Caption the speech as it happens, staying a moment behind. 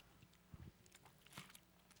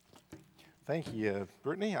Thank you,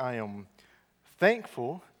 Brittany. I am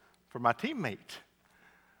thankful for my teammate.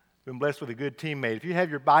 Been blessed with a good teammate. If you have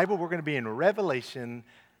your Bible, we're going to be in Revelation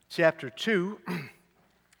chapter 2.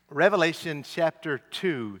 Revelation chapter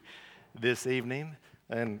 2 this evening.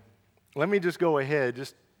 And let me just go ahead,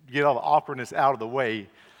 just get all the awkwardness out of the way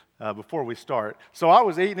before we start. So I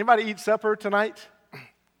was eating. Anybody eat supper tonight?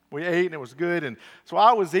 We ate and it was good. And so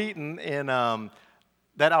I was eating, and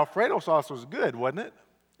that Alfredo sauce was good, wasn't it?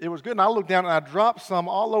 It was good. And I looked down and I dropped some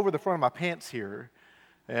all over the front of my pants here.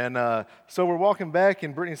 And so we're walking back,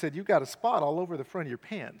 and Brittany said, "You got a spot all over the front of your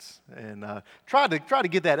pants." And tried to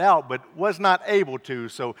get that out, but was not able to.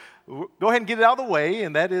 So go ahead and get it out of the way,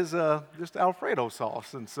 and that is just Alfredo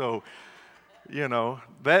sauce. And so, you know,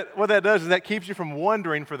 what that does is that keeps you from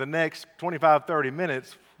wondering for the next 25, 30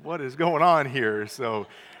 minutes, what is going on here? So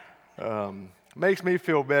makes me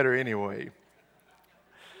feel better anyway.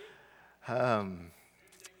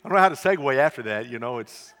 I don't know how to segue after that. You know,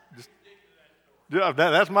 it's just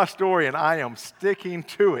that's my story, and I am sticking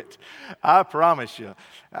to it. I promise you.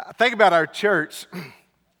 Think about our church, and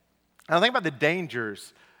I think about the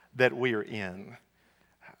dangers that we are in.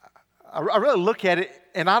 I really look at it,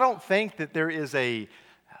 and I don't think that there is an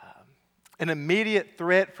immediate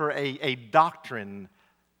threat for a doctrine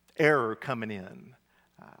error coming in.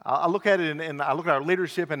 I look at it, and I look at our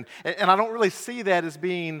leadership, and I don't really see that as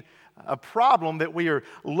being a problem that we are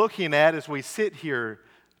looking at as we sit here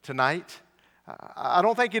tonight. I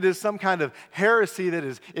don't think it is some kind of heresy that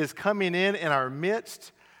is coming in our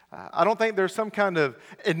midst. I don't think there's some kind of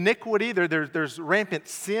iniquity. There's rampant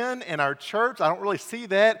sin in our church. I don't really see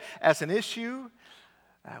that as an issue.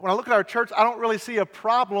 When I look at our church, I don't really see a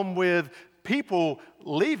problem with people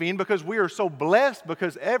leaving, because we are so blessed,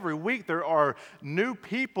 because every week there are new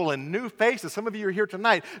people and new faces. Some of you are here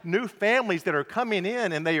tonight, new families that are coming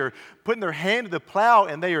in, and they are putting their hand to the plow,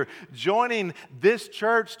 and they are joining this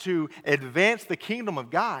church to advance the kingdom of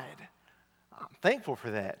God. I'm thankful for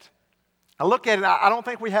that. I look at it, I don't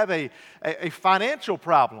think we have a financial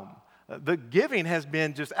problem. The giving has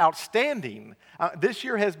been just outstanding. This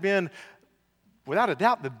year has been, without a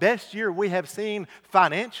doubt, the best year we have seen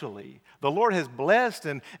financially. The Lord has blessed,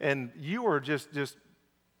 and you are just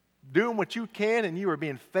doing what you can, and you are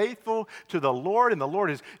being faithful to the Lord, and the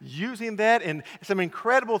Lord is using that in some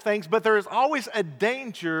incredible things, but there is always a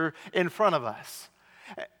danger in front of us.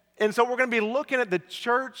 And so we're going to be looking at the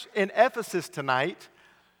church in Ephesus tonight,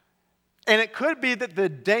 and it could be that the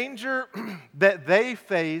danger that they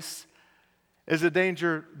face is a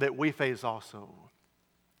danger that we face also.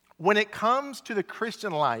 When it comes to the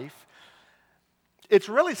Christian life, it's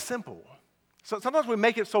really simple. So sometimes we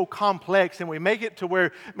make it so complex, and we make it to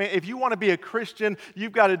where, if you want to be a Christian,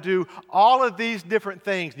 you've got to do all of these different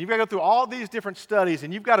things. You've got to go through all these different studies,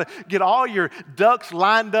 and you've got to get all your ducks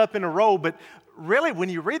lined up in a row. But really, when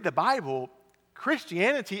you read the Bible,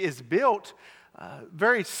 Christianity is built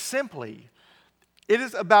very simply. It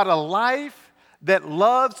is about a life that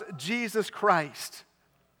loves Jesus Christ.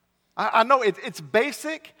 I know it's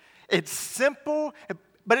basic, it's simple,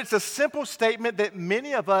 but it's a simple statement that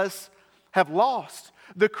many of us have lost.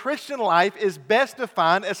 The Christian life is best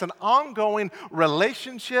defined as an ongoing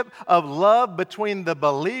relationship of love between the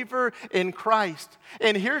believer in Christ.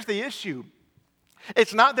 And here's the issue.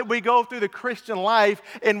 It's not that we go through the Christian life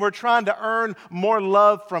and we're trying to earn more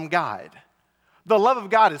love from God. The love of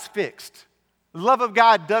God is fixed. The love of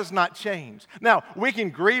God does not change. Now, we can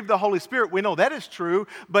grieve the Holy Spirit. We know that is true,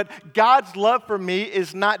 but God's love for me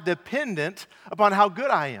is not dependent upon how good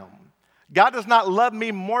I am. God does not love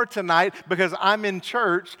me more tonight because I'm in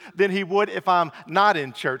church than He would if I'm not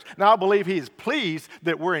in church. Now, I believe He is pleased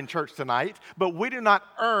that we're in church tonight, but we do not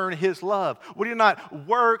earn His love. We do not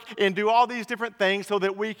work and do all these different things so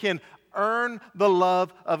that we can earn the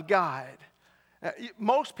love of God.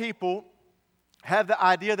 Most people have the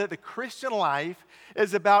idea that the Christian life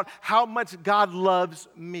is about how much God loves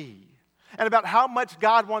me, and about how much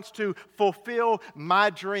God wants to fulfill my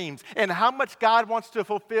dreams, and how much God wants to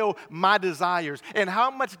fulfill my desires, and how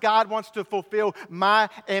much God wants to fulfill my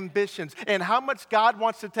ambitions, and how much God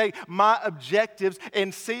wants to take my objectives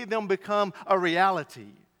and see them become a reality.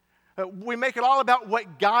 We make it all about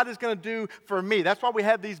what God is going to do for me. That's why we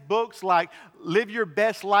have these books like Live Your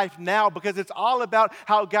Best Life Now, because it's all about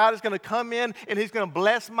how God is going to come in and He's going to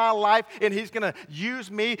bless my life, and He's going to use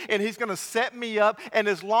me, and He's going to set me up. And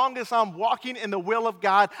as long as I'm walking in the will of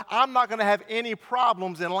God, I'm not going to have any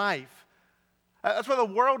problems in life. That's what the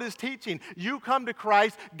world is teaching. You come to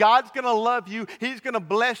Christ, God's going to love you, He's going to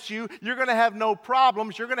bless you, you're going to have no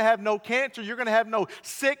problems, you're going to have no cancer, you're going to have no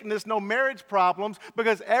sickness, no marriage problems,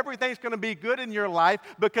 because everything's going to be good in your life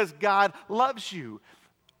because God loves you.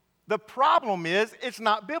 The problem is it's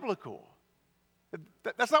not biblical.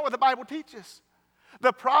 That's not what the Bible teaches.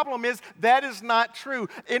 The problem is that is not true.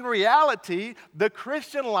 In reality, the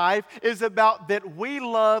Christian life is about that we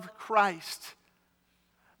love Christ,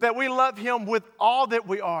 that we love Him with all that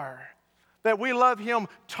we are, that we love Him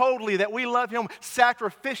totally, that we love Him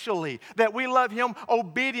sacrificially, that we love Him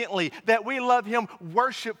obediently, that we love Him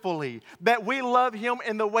worshipfully, that we love Him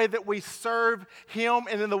in the way that we serve Him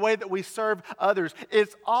and in the way that we serve others.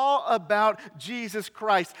 It's all about Jesus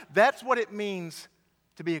Christ. That's what it means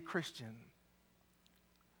to be a Christian.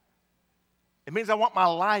 It means I want my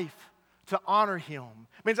life to honor Him.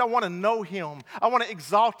 It means I want to know Him. I want to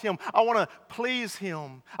exalt Him. I want to please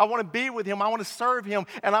Him. I want to be with Him. I want to serve Him.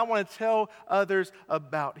 And I want to tell others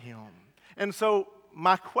about Him. And so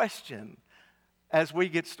my question as we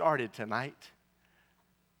get started tonight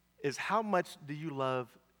is, how much do you love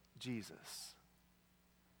Jesus?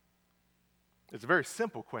 It's a very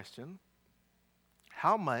simple question.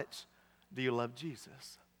 How much do you love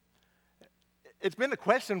Jesus? It's been the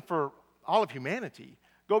question for all of humanity.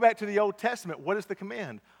 Go back to the Old Testament. What is the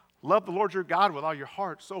command? Love the Lord your God with all your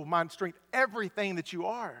heart, soul, mind, strength, everything that you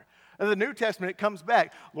are. In the New Testament, it comes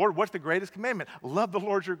back. Lord, what's the greatest commandment? Love the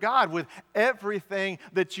Lord your God with everything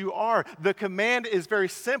that you are. The command is very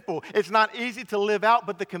simple. It's not easy to live out,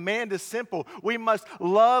 but the command is simple. We must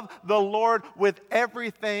love the Lord with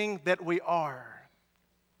everything that we are.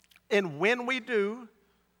 And when we do,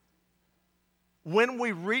 when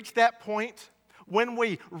we reach that point, when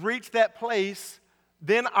we reach that place,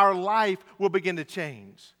 then our life will begin to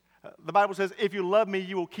change. The Bible says, if you love me,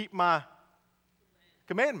 you will keep my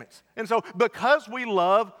commandments. And so because we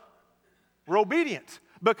love, we're obedient.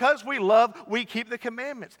 Because we love, we keep the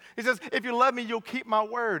commandments. He says, if you love me, you'll keep my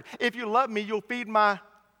word. If you love me, you'll feed my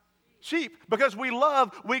sheep. Because we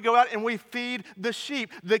love, we go out and we feed the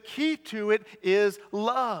sheep. The key to it is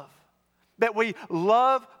love. That we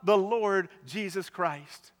love the Lord Jesus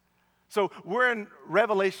Christ. So we're in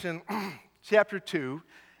Revelation chapter 2,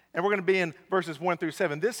 and we're going to be in verses 1 through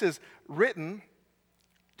 7. This is written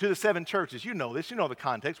to the 7 churches. You know this. You know the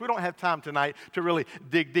context. We don't have time tonight to really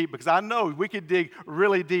dig deep, because I know we could dig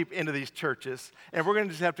really deep into these churches, and we're going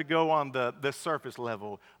to just have to go on the surface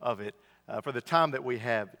level of it for the time that we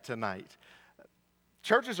have tonight.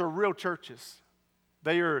 Churches are real churches.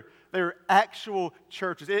 They are actual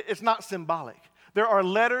churches. It's not symbolic. There are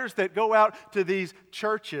letters that go out to these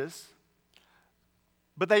churches,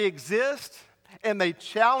 but they exist, and they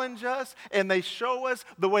challenge us, and they show us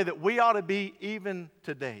the way that we ought to be even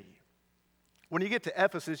today. When you get to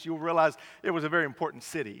Ephesus, you'll realize it was a very important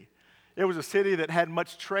city. It was a city that had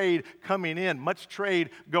much trade coming in, much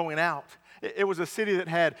trade going out. It was a city that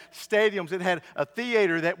had stadiums. It had a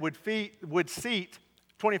theater that would seat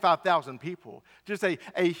 25,000 people. Just a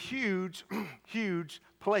huge, huge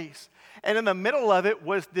place. And in the middle of it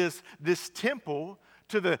was this temple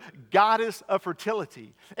to the goddess of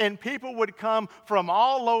fertility. And people would come from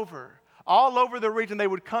all over the region. They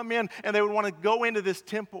would come in and they would want to go into this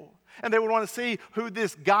temple. And they would want to see who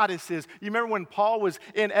this goddess is. You remember when Paul was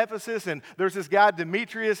in Ephesus and there's this guy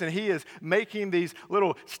Demetrius, and he is making these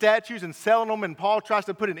little statues and selling them, and Paul tries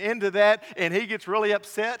to put an end to that and he gets really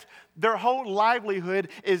upset? Their whole livelihood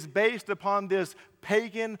is based upon this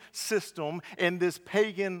pagan system and this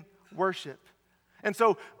pagan worship. And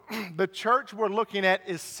so the church we're looking at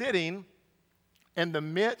is sitting in the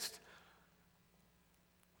midst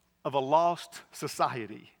of a lost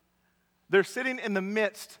society. They're sitting in the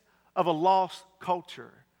midst of a lost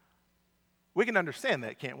culture. We can understand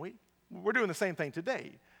that, can't we? We're doing the same thing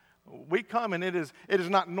today. We come and it is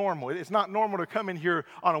not normal. It's not normal to come in here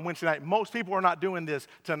on a Wednesday night. Most people are not doing this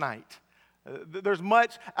tonight. There's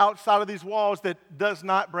much outside of these walls that does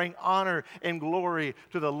not bring honor and glory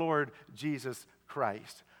to the Lord Jesus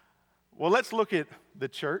Christ. Well, let's look at the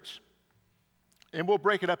church, and we'll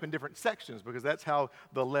break it up in different sections because that's how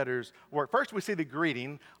the letters work. First, we see the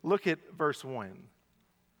greeting. Look at verse 1.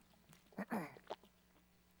 It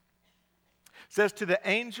says, to the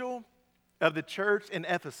angel of the church in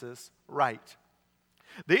Ephesus, write,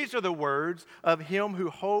 these are the words of him who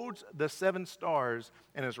holds the 7 stars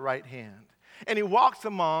in his right hand, and he walks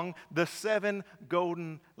among the 7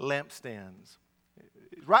 golden lampstands.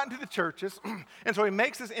 He's writing to the churches, and so he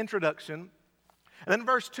makes this introduction. And then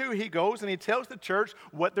verse 2, he goes and he tells the church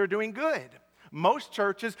what they're doing good. Most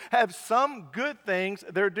churches have some good things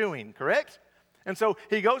they're doing, correct? And so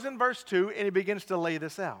he goes in verse 2 and he begins to lay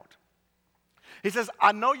this out. He says,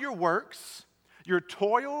 I know your works, your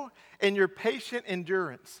toil, and your patient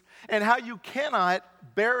endurance, and how you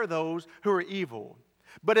cannot bear those who are evil,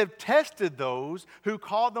 but have tested those who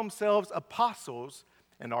call themselves apostles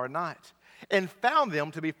and are not, and found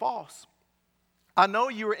them to be false. I know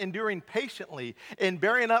you are enduring patiently and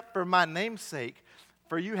bearing up for my name's sake,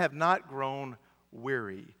 for you have not grown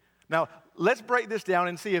weary. Now, let's break this down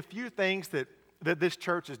and see a few things that this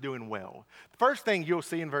church is doing well. The first thing you'll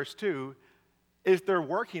see in verse 2 is they're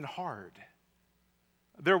working hard.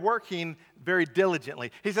 They're working very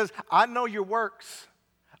diligently. He says, I know your works.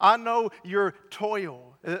 I know your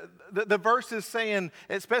toil. The verse is saying,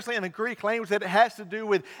 especially in the Greek language, that it has to do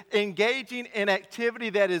with engaging in activity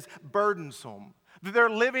that is burdensome.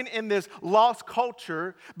 They're living in this lost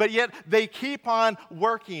culture, but yet they keep on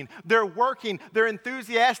working. They're working. They're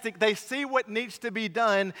enthusiastic. They see what needs to be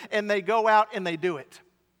done, and they go out and they do it.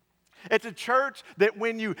 It's a church that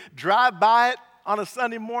when you drive by it on a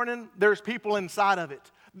Sunday morning, there's people inside of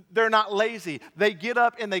it. They're not lazy. They get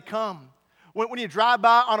up and they come. When you drive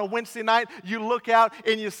by on a Wednesday night, you look out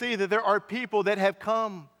and you see that there are people that have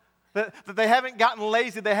come. That they haven't gotten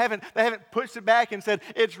lazy. They haven't pushed it back and said,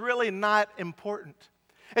 it's really not important.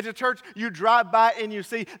 It's a church you drive by and you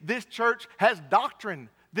see this church has doctrine.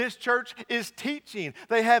 This church is teaching.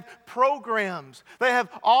 They have programs. They have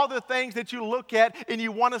all the things that you look at and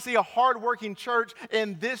you want to see a hardworking church,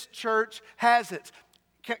 and this church has it.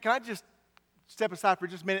 Can I just step aside for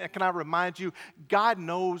just a minute, and can I remind you, God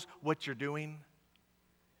knows what you're doing.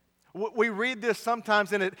 We read this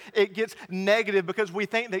sometimes and it gets negative because we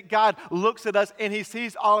think that God looks at us and He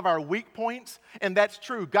sees all of our weak points, and that's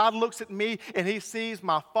true. God looks at me and He sees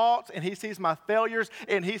my faults and He sees my failures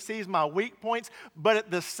and He sees my weak points, but at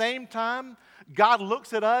the same time, God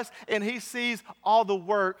looks at us and He sees all the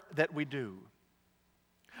work that we do.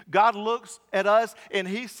 God looks at us and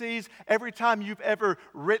He sees every time you've ever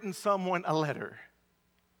written someone a letter.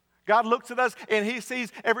 God looks at us and He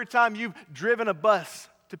sees every time you've driven a bus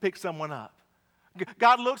to pick someone up.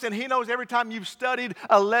 God looks and He knows every time you've studied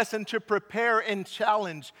a lesson to prepare and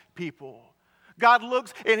challenge people. God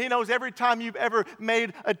looks and He knows every time you've ever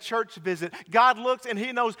made a church visit. God looks and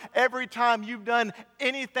He knows every time you've done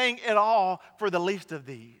anything at all for the least of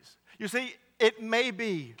these. You see, it may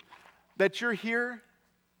be that you're here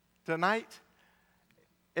tonight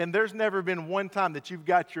and there's never been one time that you've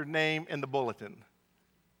got your name in the bulletin.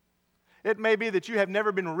 It may be that you have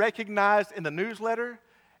never been recognized in the newsletter.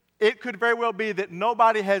 It could very well be that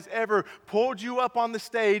nobody has ever pulled you up on the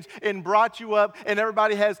stage and brought you up and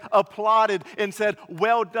everybody has applauded and said,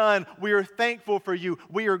 well done, we are thankful for you,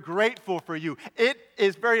 we are grateful for you. It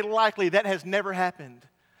is very likely that has never happened.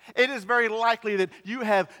 It is very likely that you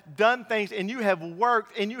have done things and you have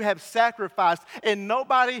worked and you have sacrificed and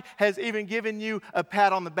nobody has even given you a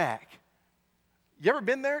pat on the back. You ever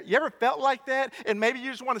been there? You ever felt like that? And maybe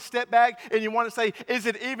you just want to step back and you want to say, is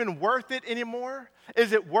it even worth it anymore?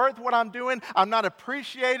 Is it worth what I'm doing? I'm not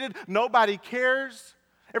appreciated. Nobody cares.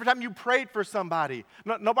 Every time you prayed for somebody,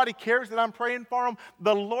 nobody cares that I'm praying for them.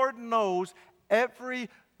 The Lord knows every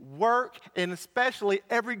work and especially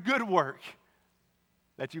every good work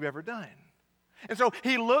that you've ever done. And so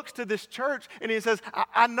He looks to this church and He says,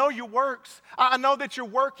 I know your works. I know that you're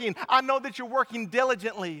working. I know that you're working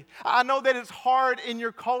diligently. I know that it's hard in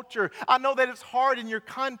your culture. I know that it's hard in your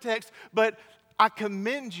context, but I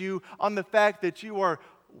commend you on the fact that you are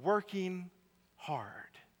working hard.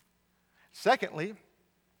 Secondly, it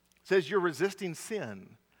says you're resisting sin.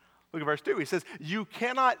 Look at verse 2. He says, you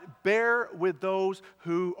cannot bear with those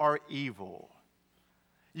who are evil.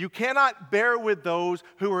 You cannot bear with those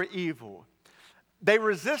who are evil. They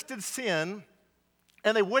resisted sin,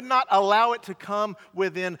 and they would not allow it to come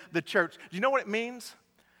within the church. Do you know what it means?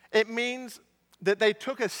 It means that they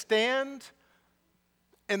took a stand,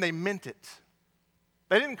 and they meant it.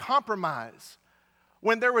 They didn't compromise.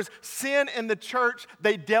 When there was sin in the church,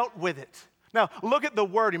 they dealt with it. Now, look at the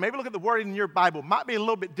wording. Maybe look at the wording in your Bible. It might be a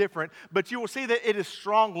little bit different, but you will see that it is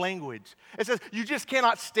strong language. It says, you just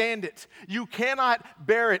cannot stand it. You cannot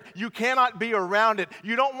bear it. You cannot be around it.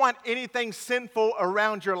 You don't want anything sinful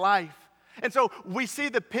around your life. And so we see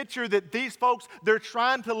the picture that these folks, they're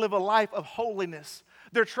trying to live a life of holiness.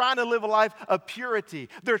 They're trying to live a life of purity.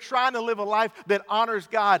 They're trying to live a life that honors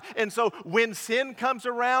God. And so when sin comes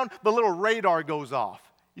around, the little radar goes off.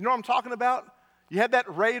 You know what I'm talking about? You have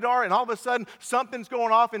that radar, and all of a sudden, something's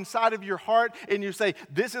going off inside of your heart, and you say,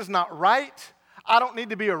 this is not right. I don't need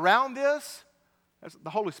to be around this. That's the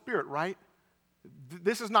Holy Spirit, right?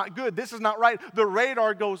 This is not good. This is not right. The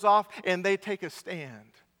radar goes off, and they take a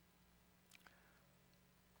stand.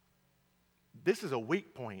 This is a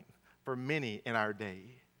weak point for many in our day.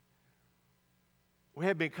 We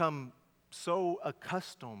have become so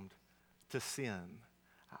accustomed to sin.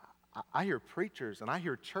 I hear preachers and I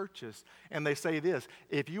hear churches, and they say this: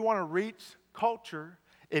 if you want to reach culture,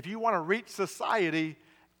 if you want to reach society,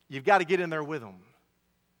 you've got to get in there with them.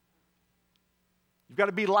 You've got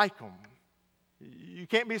to be like them. You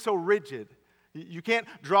can't be so rigid. You can't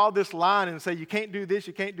draw this line and say you can't do this,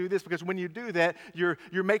 because when you do that, you're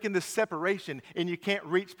making this separation, and you can't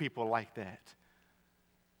reach people like that.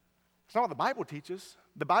 It's not what the Bible teaches.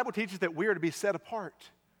 The Bible teaches that we are to be set apart,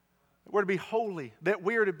 that we're to be holy, that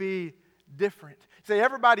we are to be different. You say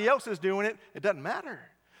everybody else is doing it. It doesn't matter.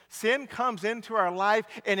 Sin comes into our life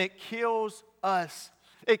and it kills us.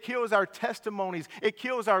 It kills our testimonies. It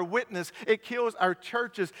kills our witness. It kills our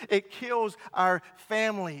churches. It kills our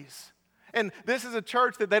families. And this is a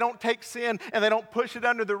church that they don't take sin and they don't push it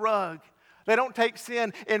under the rug. They don't take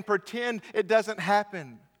sin and pretend it doesn't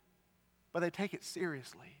happen, but they take it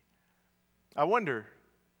seriously. I wonder,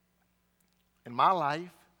 in my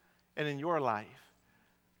life and in your life,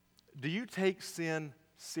 do you take sin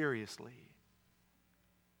seriously?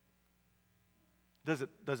 Does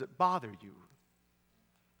it bother you?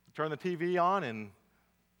 Turn the TV on and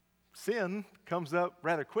sin comes up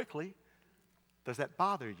rather quickly. Does that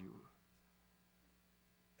bother you?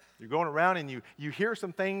 You're going around and you hear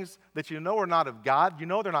some things that you know are not of God. You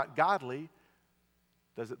know they're not godly.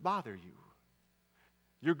 Does it bother you?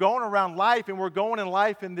 You're going around life, and we're going in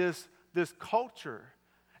life in this culture,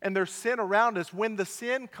 and there's sin around us. When the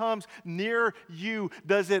sin comes near you,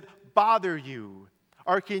 does it bother you?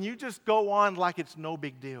 Or can you just go on like it's no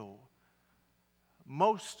big deal?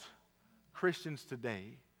 Most Christians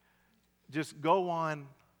today just go on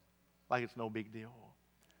like it's no big deal.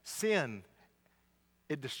 Sin,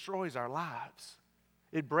 it destroys our lives.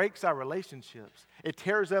 It breaks our relationships. It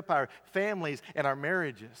tears up our families and our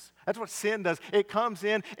marriages. That's what sin does. It comes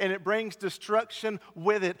in and it brings destruction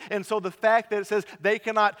with it. And so the fact that it says they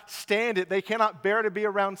cannot stand it, they cannot bear to be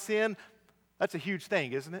around sin, that's a huge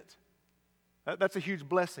thing, isn't it? That's a huge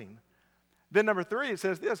blessing. Then number 3, it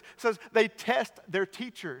says this. It says they test their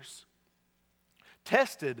teachers.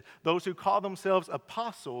 Tested those who call themselves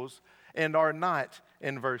apostles and are not,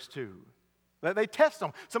 in verse 2. They test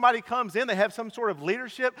them. Somebody comes in, they have some sort of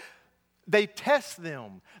leadership. They test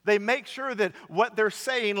them. They make sure that what they're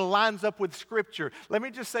saying lines up with Scripture. Let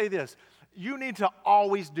me just say this. You need to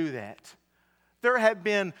always do that. There have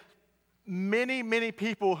been many, many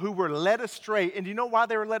people who were led astray. And do you know why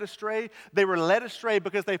they were led astray? They were led astray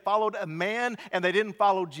because they followed a man and they didn't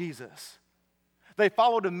follow Jesus. They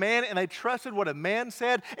followed a man and they trusted what a man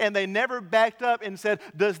said, and they never backed up and said,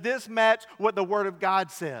 does this match what the Word of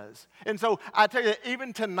God says? And so I tell you,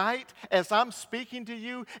 even tonight, as I'm speaking to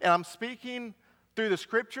you and I'm speaking through the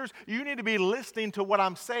Scriptures, you need to be listening to what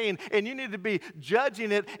I'm saying, and you need to be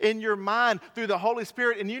judging it in your mind through the Holy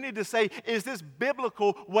Spirit, and you need to say, is this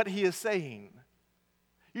biblical what he is saying?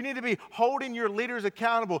 You need to be holding your leaders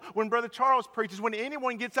accountable. When Brother Charles preaches, when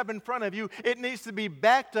anyone gets up in front of you, it needs to be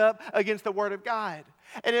backed up against the Word of God.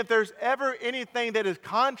 And if there's ever anything that is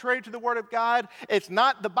contrary to the Word of God, it's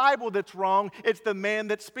not the Bible that's wrong, it's the man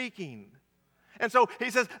that's speaking. And so he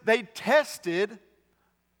says they tested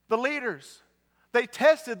the leaders. They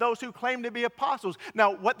tested those who claim to be apostles.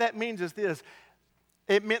 Now, what that means is this.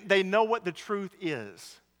 It meant they know what the truth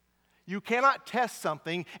is. You cannot test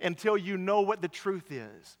something until you know what the truth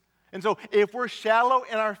is. And so if we're shallow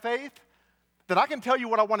in our faith, then I can tell you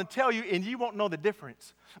what I want to tell you and you won't know the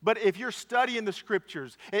difference. But if you're studying the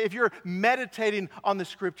Scriptures, if you're meditating on the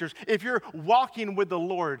Scriptures, if you're walking with the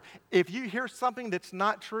Lord, if you hear something that's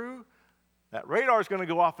not true, that radar is going to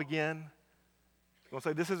go off again. It's going to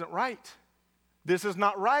say, this isn't right. This is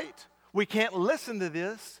not right. We can't listen to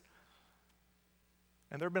this.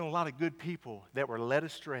 And there have been a lot of good people that were led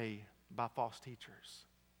astray by false teachers.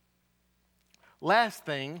 Last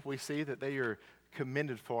thing we see that they are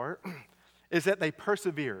commended for is that they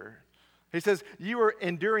persevere. He says, you are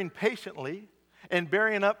enduring patiently and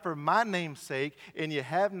bearing up for my name's sake, and you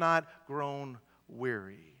have not grown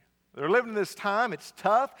weary. They're living in this time. It's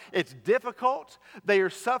tough. It's difficult. They are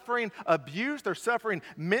suffering abuse. They're suffering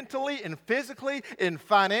mentally and physically and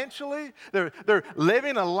financially. They're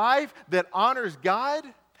living a life that honors God.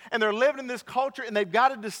 And they're living in this culture, and they've got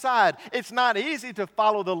to decide. It's not easy to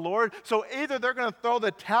follow the Lord. So either they're going to throw the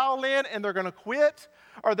towel in and they're going to quit,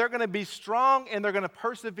 or they're going to be strong and they're going to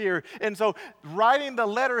persevere. And so writing the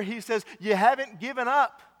letter, he says, you haven't given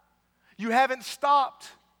up. You haven't stopped.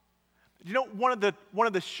 You know, one of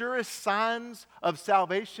the surest signs of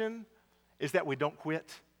salvation is that we don't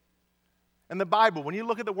quit. In the Bible, when you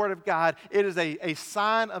look at the Word of God, it is a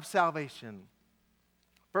sign of salvation.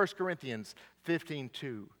 1 Corinthians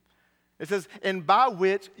 15:2. It says, and by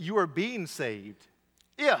which you are being saved,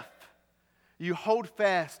 if you hold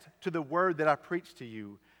fast to the word that I preached to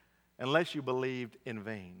you, unless you believed in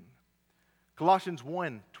vain. Colossians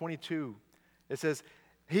 1:22. It says,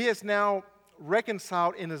 He is now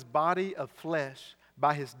reconciled in his body of flesh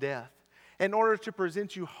by his death, in order to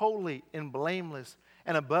present you holy and blameless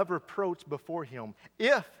and above reproach before him.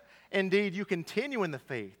 If indeed you continue in the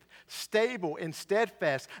faith, stable and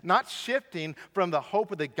steadfast, not shifting from the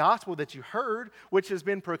hope of the gospel that you heard, which has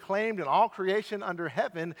been proclaimed in all creation under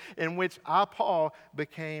heaven, in which I, Paul,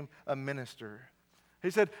 became a minister. He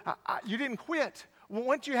said, you didn't quit.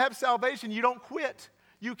 Once you have salvation, you don't quit.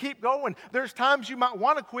 You keep going. There's times you might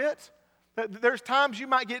want to quit. There's times you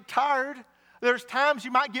might get tired. There's times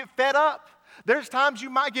you might get fed up. There's times you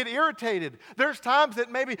might get irritated. There's times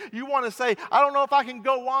that maybe you want to say, I don't know if I can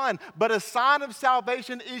go on. But a sign of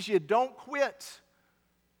salvation is you don't quit.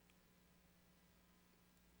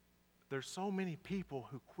 There's so many people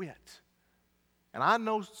who quit. And I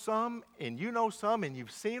know some, and you know some, and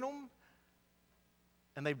you've seen them,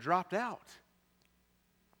 and they've dropped out.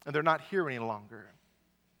 And they're not here any longer.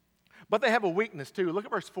 But they have a weakness too. Look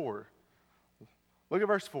at verse 4. Look at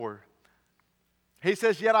verse 4. He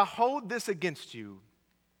says, yet I hold this against you.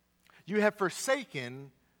 You have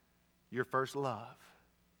forsaken your first love.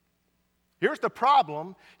 Here's the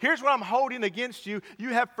problem. Here's what I'm holding against you. You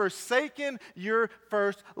have forsaken your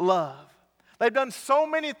first love. They've done so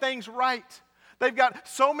many things right. They've got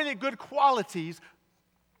so many good qualities,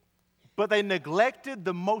 but they neglected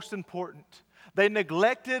the most important. They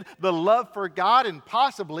neglected the love for God and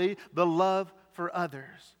possibly the love for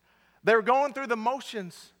others. They were going through the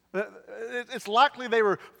motions. It's likely they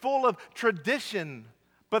were full of tradition,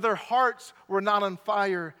 but their hearts were not on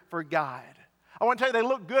fire for God. I want to tell you, they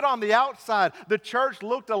looked good on the outside. The church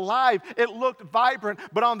looked alive. It looked vibrant,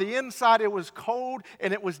 but on the inside it was cold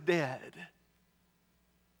and it was dead.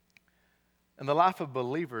 In the life of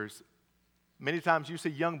believers, many times you see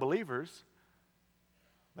young believers,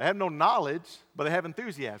 they have no knowledge, but they have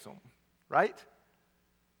enthusiasm, right?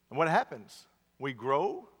 And what happens? We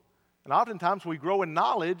grow. And oftentimes we grow in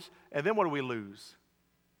knowledge, and then what do we lose?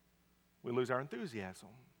 We lose our enthusiasm.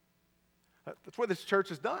 That's what this church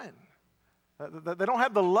has done. They don't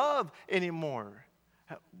have the love anymore.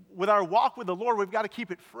 With our walk with the Lord, we've got to keep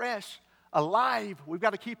it fresh, alive. We've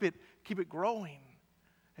got to keep it growing.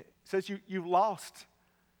 It says you've lost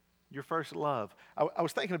your first love. I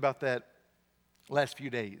was thinking about that last few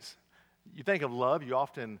days. You think of love, you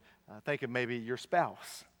often think of maybe your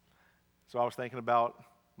spouse. So I was thinking about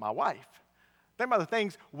my wife. Think about the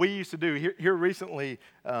things we used to do. Here recently,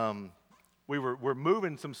 we're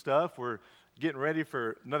moving some stuff. We're getting ready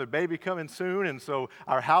for another baby coming soon, and so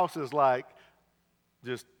our house is like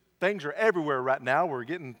just things are everywhere right now. We're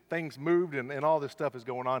getting things moved, and all this stuff is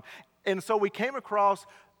going on. And so we came across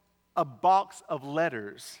a box of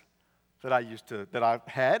letters that I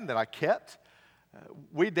had and that I kept.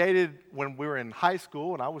 We dated when we were in high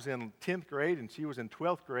school, and I was in 10th grade, and she was in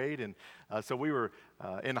 12th grade, and so we were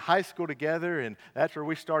in high school together, and that's where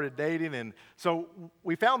we started dating, and so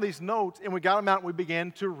we found these notes, and we got them out, and we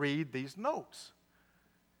began to read these notes.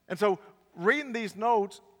 And so reading these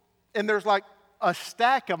notes, and there's like a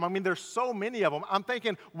stack of them. I mean, there's so many of them. I'm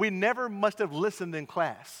thinking we never must have listened in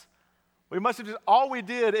class. We must have just, all we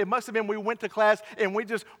did, it must have been we went to class, and we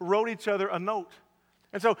just wrote each other a note.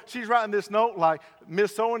 And so she's writing this note like,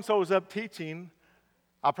 Miss So-and-so is up teaching.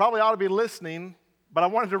 I probably ought to be listening, but I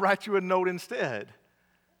wanted to write you a note instead.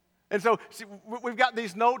 And so we've got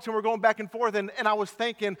these notes, and we're going back and forth, and I was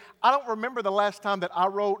thinking, I don't remember the last time that I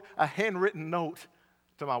wrote a handwritten note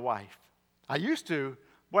to my wife. I used to,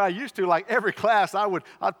 like every class,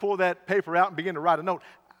 I'd pull that paper out and begin to write a note.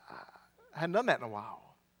 I hadn't done that in a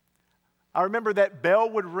while. I remember that bell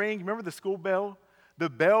would ring. Remember the school bell? The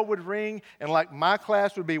bell would ring, and like my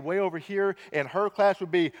class would be way over here, and her class would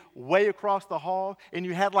be way across the hall, and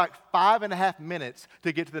you had like 5.5 minutes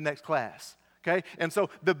to get to the next class, okay? And so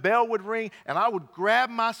the bell would ring, and I would grab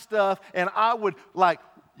my stuff, and I would like,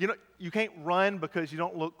 you can't run because you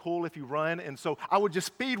don't look cool if you run, and so I would just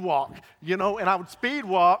speed walk, and I would speed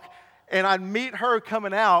walk, and I'd meet her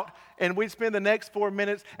coming out, and we'd spend the next 4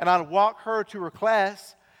 minutes, and I'd walk her to her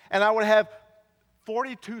class, and I would have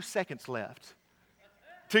 42 seconds left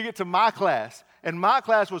to get to my class. And my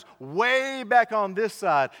class was way back on this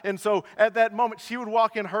side. And so at that moment, she would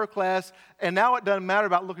walk in her class, and now it doesn't matter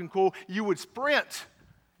about looking cool. You would sprint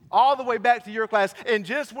all the way back to your class, and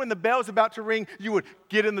just when the bell's about to ring, you would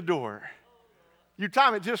get in the door. You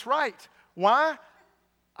time it just right. Why?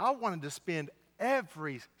 I wanted to spend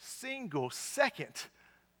every single second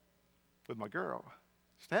with my girl.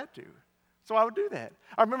 Just had to. So I would do that.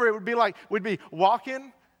 I remember it would be like, we'd be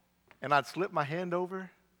walking, and I'd slip my hand over,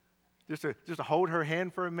 just to hold her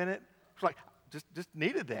hand for a minute. It's like, just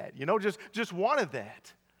needed that, just wanted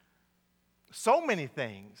that. so many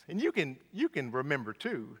things. And you can remember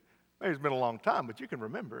too. Maybe it's been a long time, but you can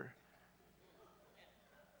remember.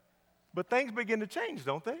 But things begin to change,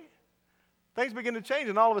 don't they? Things begin to change,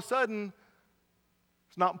 and all of a sudden,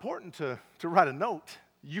 it's not important to write a note.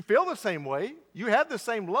 You feel the same way. You have the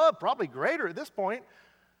same love, probably greater at this point.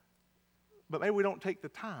 But maybe we don't take the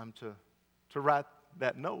time to write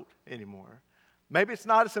that note anymore. Maybe it's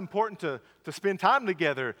not as important to spend time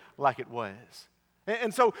together like it was.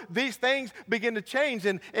 And so these things begin to change,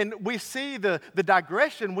 and we see the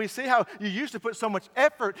digression. We see how you used to put so much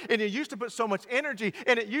effort, and you used to put so much energy,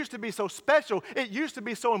 and it used to be so special. It used to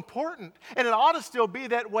be so important, and it ought to still be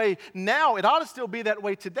that way now. It ought to still be that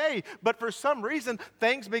way today, but for some reason,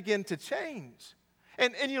 things begin to change.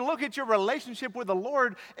 And you look at your relationship with the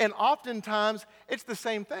Lord, and oftentimes, it's the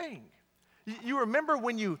same thing. You remember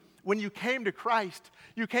when you came to Christ,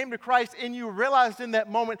 and you realized in that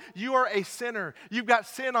moment you are a sinner. You've got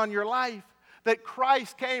sin on your life. That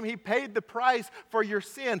Christ came, He paid the price for your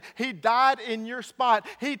sin. He died in your spot.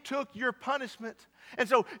 He took your punishment. And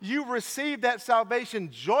so you receive that salvation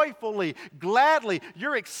joyfully, gladly.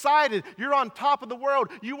 You're excited. You're on top of the world.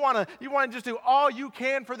 You want to just do all you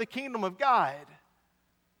can for the kingdom of God.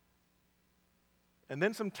 And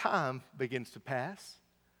then some time begins to pass,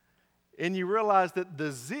 and you realize that the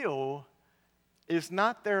zeal is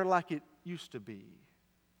not there like it used to be.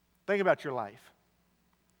 Think about your life.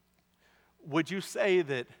 Would you say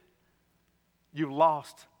that you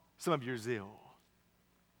lost some of your zeal?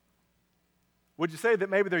 Would you say that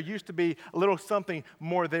maybe there used to be a little something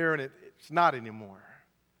more there and it's not anymore?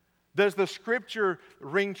 Does the scripture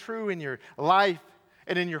ring true in your life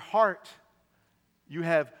and in your heart? You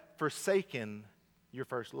have forsaken your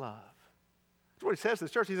first love. That's what he says to the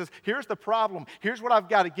church. He says, here's the problem. Here's what I've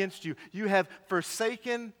got against you. You have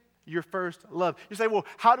forsaken your first love. You say, well,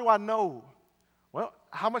 how do I know? Well,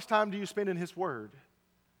 how much time do you spend in His Word?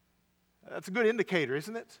 That's a good indicator,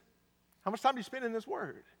 isn't it? How much time do you spend in His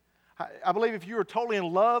Word? I believe if you are totally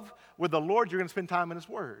in love with the Lord, you're going to spend time in His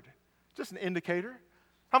Word. Just an indicator.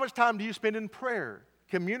 How much time do you spend in prayer,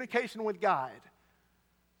 communication with God?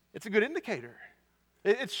 It's a good indicator.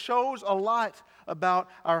 It shows a lot about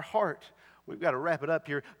our heart. We've got to wrap it up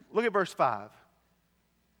here. Look at verse 5.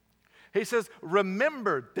 He says,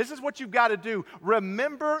 remember, this is what you've got to do.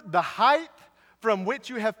 Remember the height from which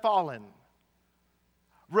you have fallen.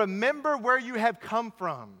 Remember where you have come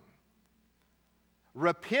from.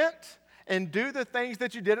 Repent and do the things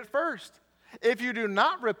that you did at first. If you do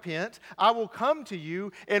not repent, I will come to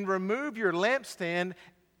you and remove your lampstand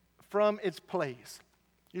from its place.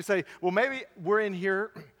 You say, well, maybe we're in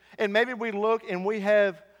here, and maybe we look and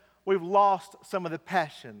we've lost some of the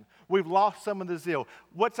passion. We've lost some of the zeal.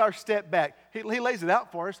 What's our step back? He lays it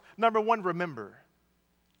out for us. Number one, remember.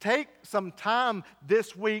 Take some time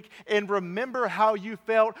this week and remember how you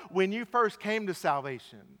felt when you first came to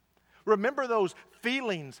salvation. Remember those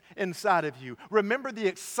feelings inside of you. Remember the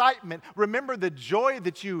excitement. Remember the joy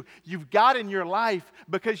that you've got in your life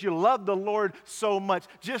because you love the Lord so much.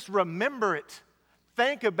 Just remember it.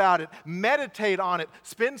 Think about it. Meditate on it.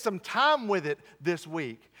 Spend some time with it this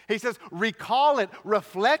week. He says, recall it.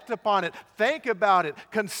 Reflect upon it. Think about it.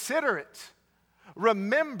 Consider it.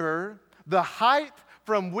 Remember the height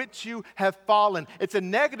from which you have fallen. It's a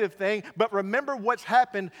negative thing, but remember what's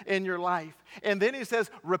happened in your life. And then he says,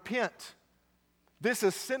 repent. This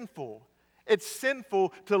is sinful. It's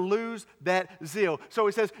sinful to lose that zeal. So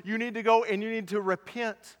he says, you need to go and you need to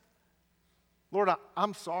repent. Lord,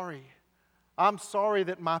 I'm sorry. I'm sorry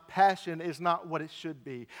that my passion is not what it should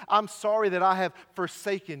be. I'm sorry that I have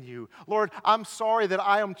forsaken you. Lord, I'm sorry that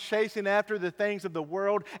I am chasing after the things of the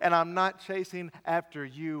world and I'm not chasing after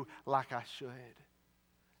you like I should.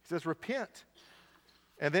 He says, repent.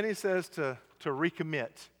 And then he says to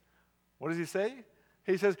recommit. What does he say?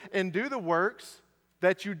 He says, and do the works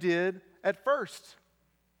that you did at first.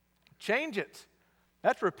 Change it.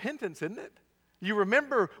 That's repentance, isn't it? You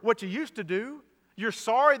remember what you used to do. You're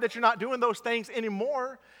sorry that you're not doing those things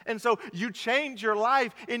anymore. And so you change your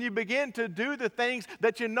life and you begin to do the things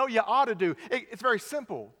that you know you ought to do. It's very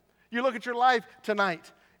simple. You look at your life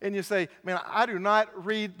tonight and you say, man, I do not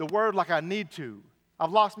read the Word like I need to.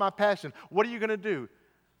 I've lost my passion. What are you going to do?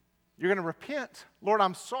 You're going to repent. Lord,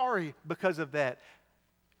 I'm sorry because of that.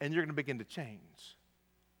 And you're going to begin to change.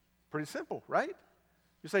 Pretty simple, right?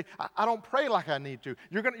 You say, I don't pray like I need to.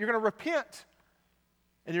 You're going to repent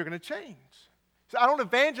and you're going to change. So I don't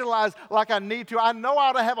evangelize like I need to. I know I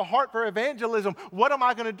ought to have a heart for evangelism. What am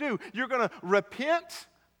I going to do? You're going to repent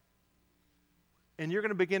and you're going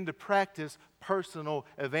to begin to practice personal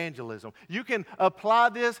evangelism. You can apply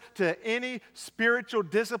this to any spiritual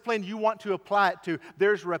discipline you want to apply it to.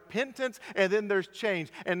 There's repentance and then there's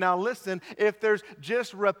change. And now listen, if there's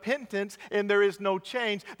just repentance and there is no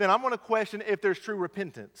change, then I'm going to question if there's true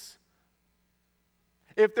repentance.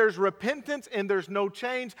 If there's repentance and there's no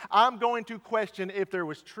change, I'm going to question if there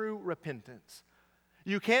was true repentance.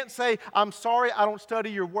 You can't say, I'm sorry I don't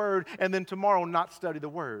study your word, and then tomorrow not study the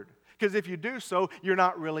word. Because if you do so, you're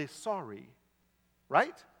not really sorry.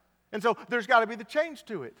 Right? And so there's got to be the change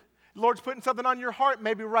to it. The Lord's putting something on your heart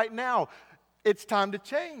maybe right now. It's time to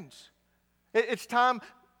change. It's time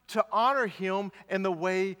to honor Him in the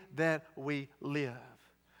way that we live.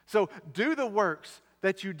 So do the works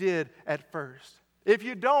that you did at first. If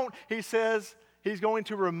you don't, He says He's going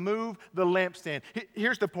to remove the lampstand.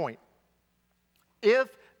 Here's the point. If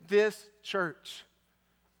this church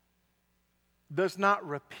does not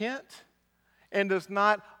repent and does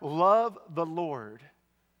not love the Lord,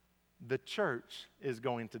 the church is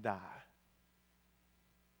going to die.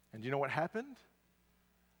 And do you know what happened?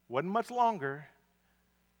 Wasn't much longer,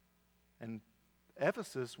 and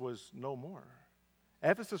Ephesus was no more.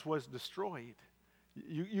 Ephesus was destroyed.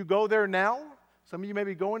 You go there now, some of you may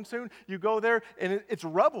be going soon, you go there and it's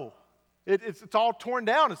rubble. It's all torn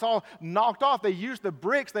down. It's all knocked off. They used the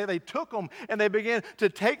bricks. They took them and they began to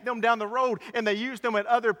take them down the road and they used them at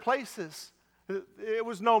other places. It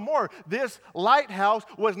was no more. This lighthouse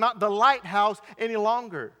was not the lighthouse any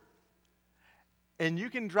longer. And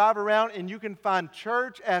you can drive around and you can find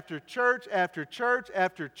church after church after church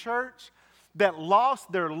after church that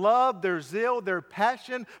lost their love, their zeal, their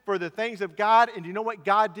passion for the things of God. And you know what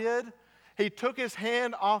God did? He took His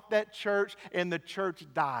hand off that church and the church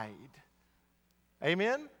died.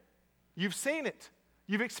 Amen? You've seen it.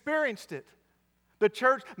 You've experienced it. The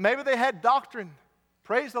church, maybe they had doctrine.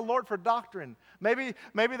 Praise the Lord for doctrine. Maybe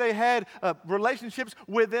they had relationships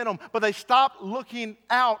within them, but they stopped looking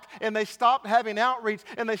out and they stopped having outreach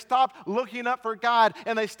and they stopped looking up for God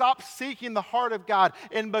and they stopped seeking the heart of God.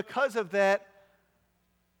 And because of that,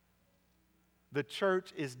 the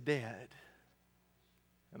church is dead.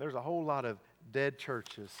 And there's a whole lot of dead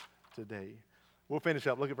churches today. We'll finish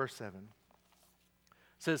up. Look at verse 7.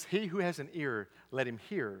 It says, he who has an ear, let him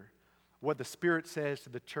hear what the Spirit says to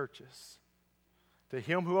the churches. To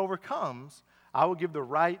him who overcomes, I will give the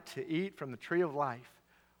right to eat from the tree of life,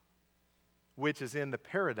 which is in the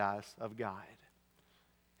paradise of God.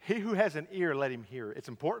 He who has an ear, let him hear. It's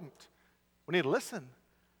important. We need to listen.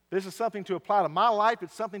 This is something to apply to my life.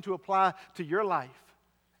 It's something to apply to your life.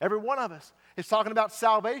 Every one of us. It's talking about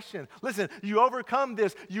salvation. Listen, you overcome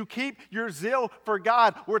this. You keep your zeal for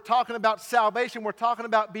God. We're talking about salvation. We're talking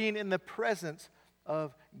about being in the presence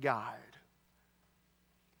of God.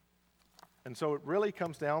 And so it really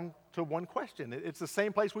comes down to one question. It's the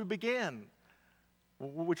same place we began.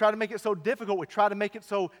 We try to make it so difficult. We try to make it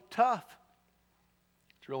so tough.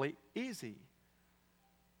 It's really easy.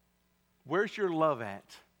 Where's your love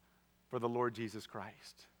at for the Lord Jesus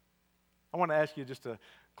Christ? I want to ask you just to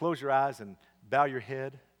close your eyes and bow your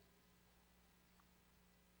head.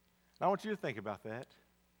 And I want you to think about that.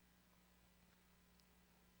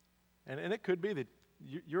 And it could be that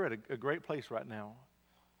you're at a great place right now.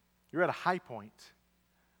 You're at a high point.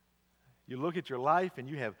 You look at your life and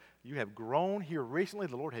you have grown here recently.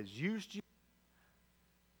 The Lord has used you.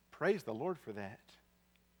 Praise the Lord for that.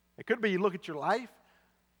 It could be you look at your life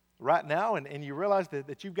right now and you realize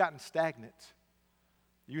that you've gotten stagnant.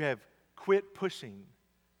 You have quit pushing.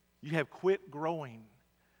 You have quit growing.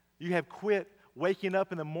 You have quit waking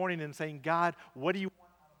up in the morning and saying, God, what do you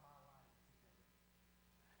want out of my life?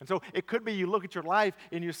 And so it could be you look at your life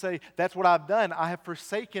and you say, that's what I've done. I have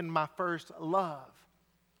forsaken my first love.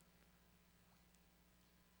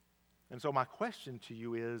 And so my question to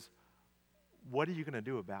you is, what are you going to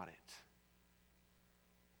do about it?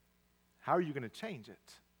 How are you going to change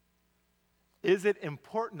it? Is it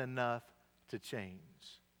important enough to change?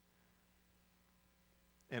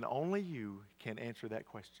 And only you can answer that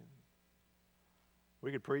question.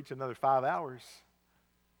 We could preach another 5 hours.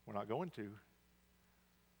 We're not going to.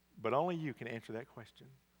 But only you can answer that question.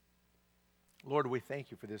 Lord, we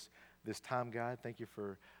thank you for this time, God. Thank you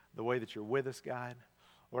for the way that you're with us, God.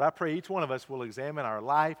 Lord, I pray each one of us will examine our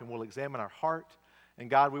life and will examine our heart. And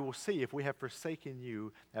God, we will see if we have forsaken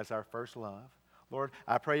you as our first love. Lord,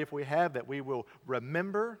 I pray if we have that we will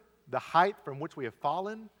remember the height from which we have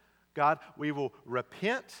fallen. God, we will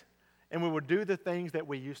repent and we will do the things that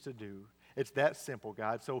we used to do. It's that simple,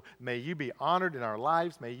 God. So may you be honored in our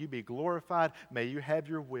lives. May you be glorified. May you have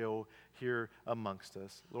your will here amongst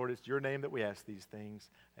us. Lord, it's your name that we ask these things.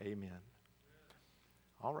 Amen.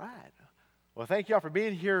 All right. Well, thank y'all for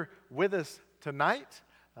being here with us tonight.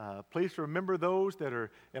 Please remember those that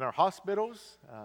are in our hospitals.